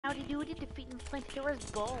howdy doody, defeating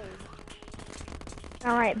Plantadora's ball.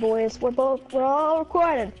 Alright, boys, we're all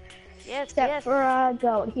recorded. Yes, Except for,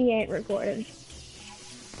 Goat, he ain't recorded.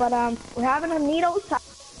 But, we're having a neat old time.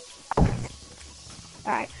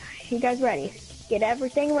 Alright, you guys ready? Get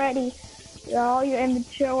everything ready. Get all your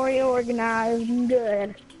inventory organized and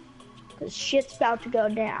good. Cause shit's about to go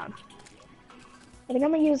down. I think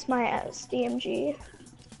I'm gonna use my SDMG.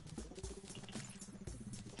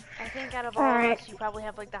 I think out of all of us, you probably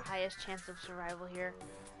have like the highest chance of survival here.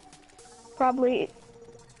 Probably.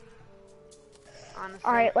 Honestly.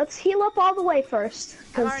 Alright, let's heal up all the way first.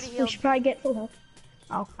 Cause we should probably get full health.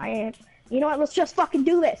 Oh, I ain't. You know what, let's just fucking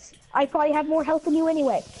do this. I probably have more health than you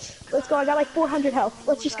anyway. Let's go, I got like 400 health.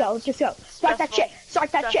 Let's just go, let's just go. Start that shit,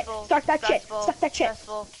 start that shit, start that shit, start that shit.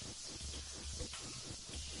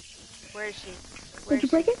 Where is she? Did you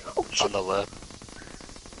break it? Oh shit. On the left.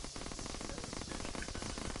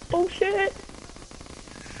 Oh shit.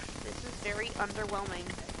 This is very underwhelming.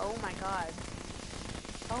 Oh my god.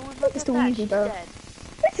 Oh, and Look at that, she's dead.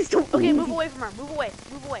 This is too okay, easy. move away from her, move away,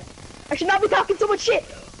 move away. I should not be talking so much shit.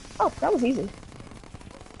 Oh, that was easy.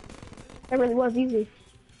 That really was easy.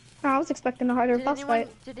 Oh, I was expecting a harder boss fight.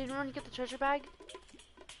 Did anyone get the treasure bag?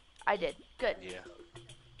 I did. Good. Yeah.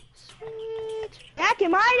 Sweet. Back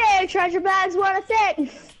in my day, treasure bags were a thing.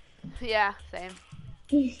 Yeah, same.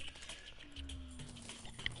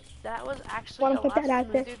 That was actually a lot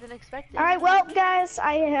smoother than expected. All right, well, guys,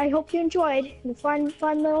 I hope you enjoyed the fun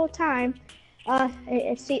little time.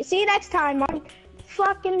 See you next time on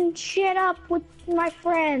fucking shit up with my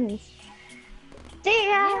friends. See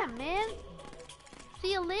ya. Yeah, man.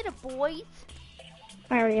 See you later, boys.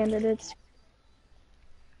 I already ended it.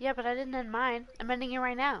 Yeah, but I didn't end mine. I'm ending it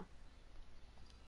right now.